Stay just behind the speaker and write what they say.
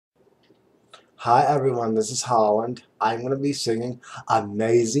Hi everyone, this is Holland. I'm going to be singing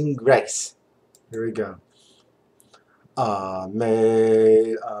Amazing Grace. Here we go.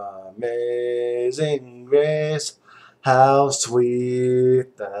 Amazing Grace, how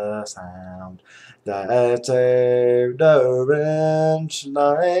sweet the sound that saved a wretch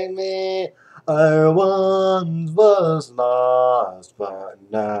like me. I once was lost, but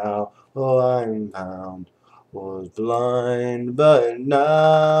now I'm found. Was blind, but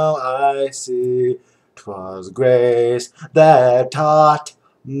now I see. 'Twas grace that taught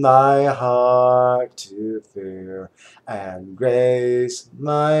my heart to fear, and grace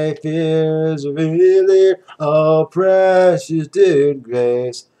my fears relieved. Oh, precious did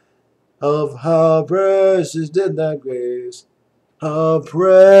grace, of how precious did that grace, how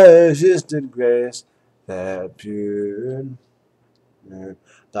precious did grace that pure.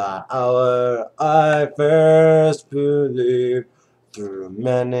 The hour I first believed, through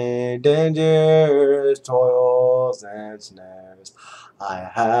many dangers, toils, and snares, I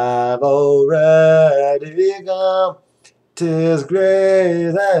have already come. 'Tis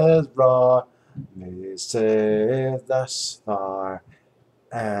grace has brought me safe thus far,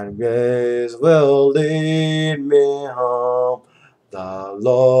 and grace will lead me home. The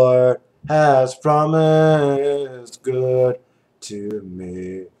Lord has promised good to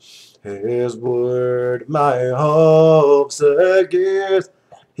me. His word my hope secures.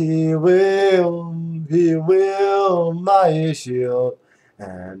 He will my shield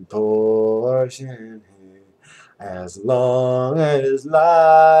and portion here, as long as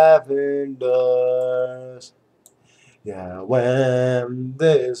life endures. Yeah, when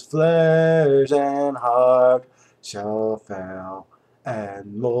this flesh and heart shall fail,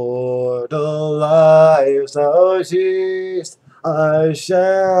 and mortal life shall cease, I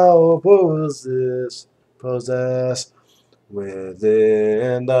shall possess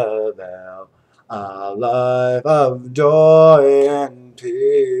within the veil a life of joy and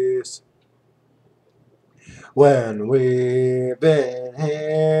peace. When we've been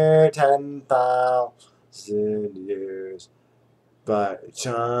here 10,000 years, but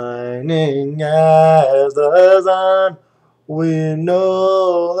shining as the sun, we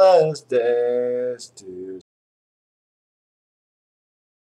know less destitute